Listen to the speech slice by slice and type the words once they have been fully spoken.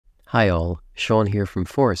Hi all, Seán here from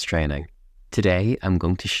Forus Training. Today I'm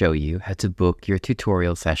going to show you how to book your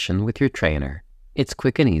tutorial session with your trainer. It's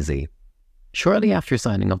quick and easy. Shortly after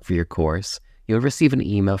signing up for your course, you'll receive an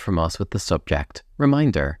email from us with the subject,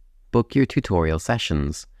 Reminder, Book Your Tutorial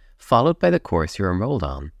Sessions, followed by the course you're enrolled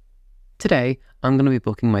on. Today, I'm going to be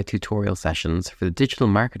booking my tutorial sessions for the digital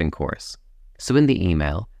marketing course. So in the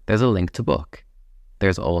email, there's a link to book.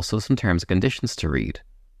 There's also some terms and conditions to read.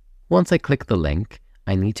 Once I click the link,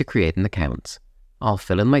 I need to create an account. I'll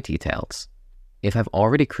fill in my details. If I've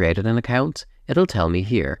already created an account, it'll tell me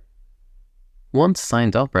here. Once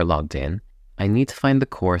signed up or logged in, I need to find the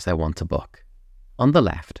course I want to book. On the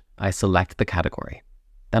left, I select the category.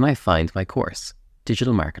 Then I find my course,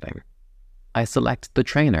 Digital Marketing. I select the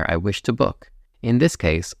trainer I wish to book. In this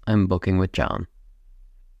case, I'm booking with John.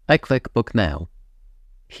 I click Book Now.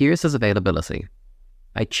 Here's his availability.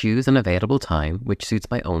 I choose an available time which suits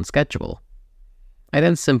my own schedule. I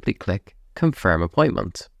then simply click Confirm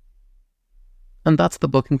Appointment. And that's the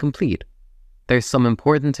booking complete. There's some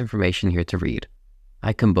important information here to read.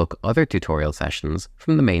 I can book other tutorial sessions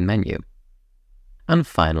from the main menu. And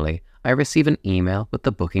finally, I receive an email with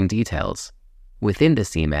the booking details. Within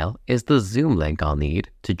this email is the Zoom link I'll need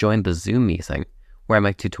to join the Zoom meeting where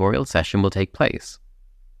my tutorial session will take place.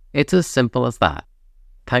 It's as simple as that.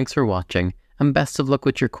 Thanks for watching and best of luck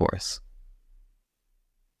with your course.